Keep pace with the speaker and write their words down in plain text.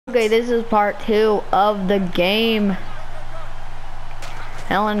Okay, this is part 2 of the game.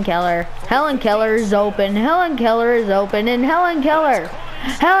 Helen Keller. Helen Keller is open. Helen Keller is open. And Helen Keller.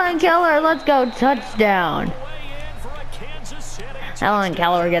 Helen Keller, let's go. Touchdown. Helen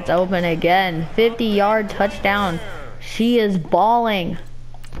Keller gets open again. 50-yard touchdown. She is balling.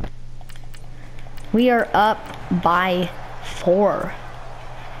 We are up by 4.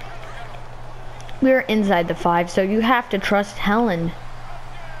 We're inside the 5, so you have to trust Helen.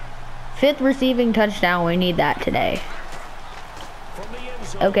 5th receiving touchdown. We need that today.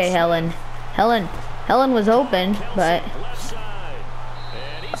 Okay, Helen. Helen was open, but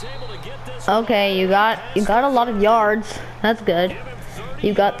okay, you got a lot of yards. That's good.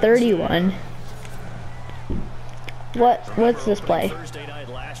 You got 31. What's this play?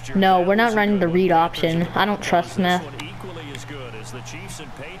 No, we're not running the read option. I don't trust Smith.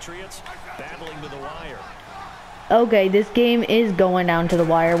 Okay, this game is going down to the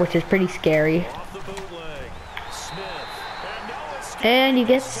wire, which is pretty scary. And you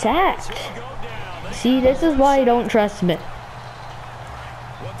get sacked. See, this is why I don't trust Smith.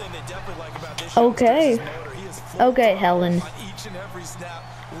 Okay. Okay, Helen.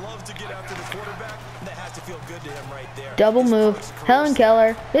 Double move. Helen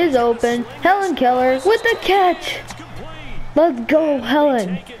Keller is open. Helen Keller with the catch. Let's go,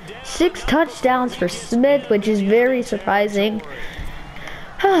 Helen. 6 touchdowns for Smith, which is very surprising.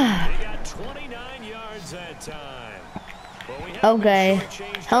 Okay,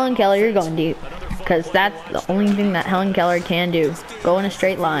 Helen Keller, you're going deep, because that's the only thing that Helen Keller can do. Go in a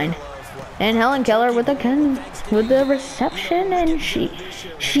straight line. And Helen Keller with the reception, and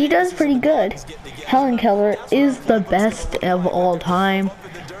she does pretty good. Helen Keller is the best of all time,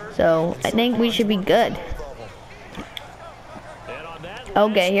 so I think we should be good.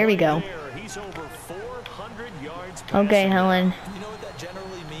 Okay, here we go. Okay, Helen.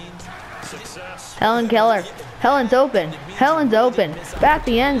 Helen Keller. Helen's open. Helen's open. Back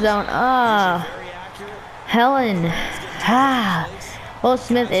the end zone. Helen. Well,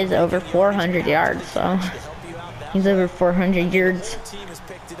 Smith is over 400 yards, so he's over 400 yards.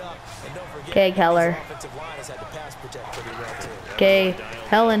 Okay, Keller. Okay,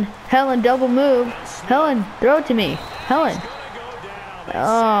 Helen. Helen, double move. Helen, throw it to me. Helen.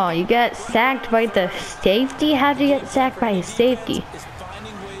 Oh, you get sacked by the safety? How'd you get sacked by a safety?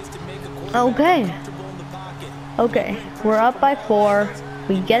 Okay. Okay, we're up by 4.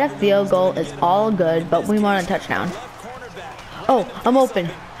 We get a field goal. It's all good, but we want a touchdown. Oh, I'm open.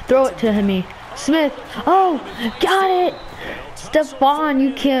 Throw it to me. Smith. Oh, got it. Stephon,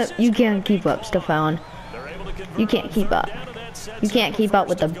 you can't keep up, Stephon. You can't keep up. You can't keep up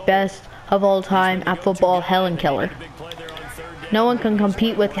with the best of all time at football, Helen Keller. No one can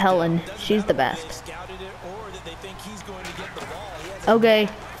compete with Helen. She's the best. Okay,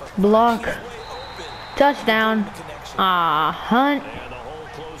 block. Touchdown. Hunt.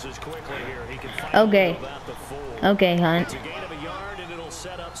 Okay. Okay, Hunt.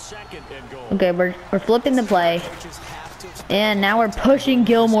 Okay, we're flipping the play. And now we're pushing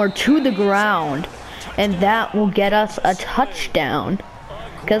Gilmore to the ground. And that will get us a touchdown.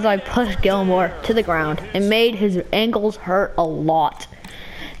 Because I pushed Gilmore to the ground and made his ankles hurt a lot.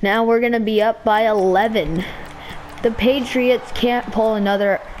 Now we're going to be up by 11. The Patriots can't pull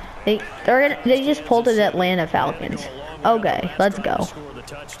another. They just pulled the Atlanta Falcons. Okay, let's go.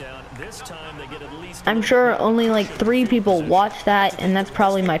 I'm sure only like 3 people watch that, and that's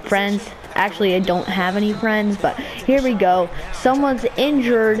probably my friends. Actually, I don't have any friends, but here we go. Someone's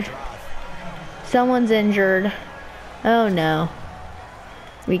injured. Someone's injured. Oh no.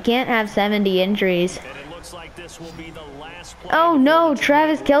 We can't have 70 injuries. Oh no,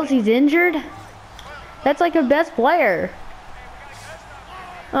 Travis Kelce's injured? That's like our best player.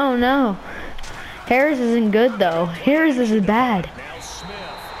 Oh no. Harris isn't good though. Harris is bad.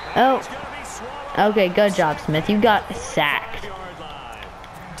 Oh. Okay, good job, Smith. You got sacked.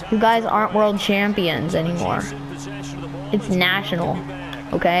 You guys aren't world champions anymore. It's national.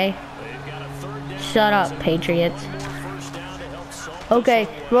 Okay? Shut up, Patriots. Okay,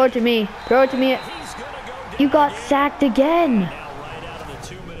 throw it to me. Throw it to me. You got sacked again.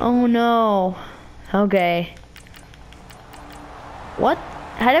 Oh no. Okay. What?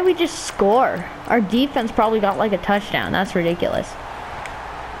 How did we just score? Our defense probably got like a touchdown. That's ridiculous.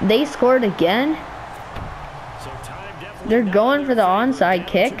 They scored again? They're going for the onside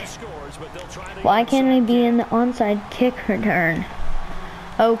kick. Why can't I be in the onside kick return?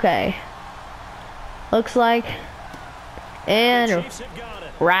 Okay. Looks like. And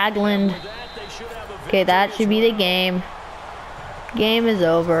Ragland. Okay, that should be the game. Game is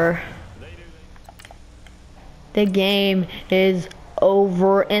over. The game is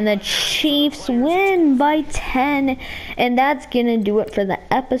over, and the Chiefs win by 10. And that's gonna do it for the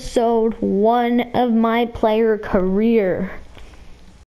episode 1 of my player career.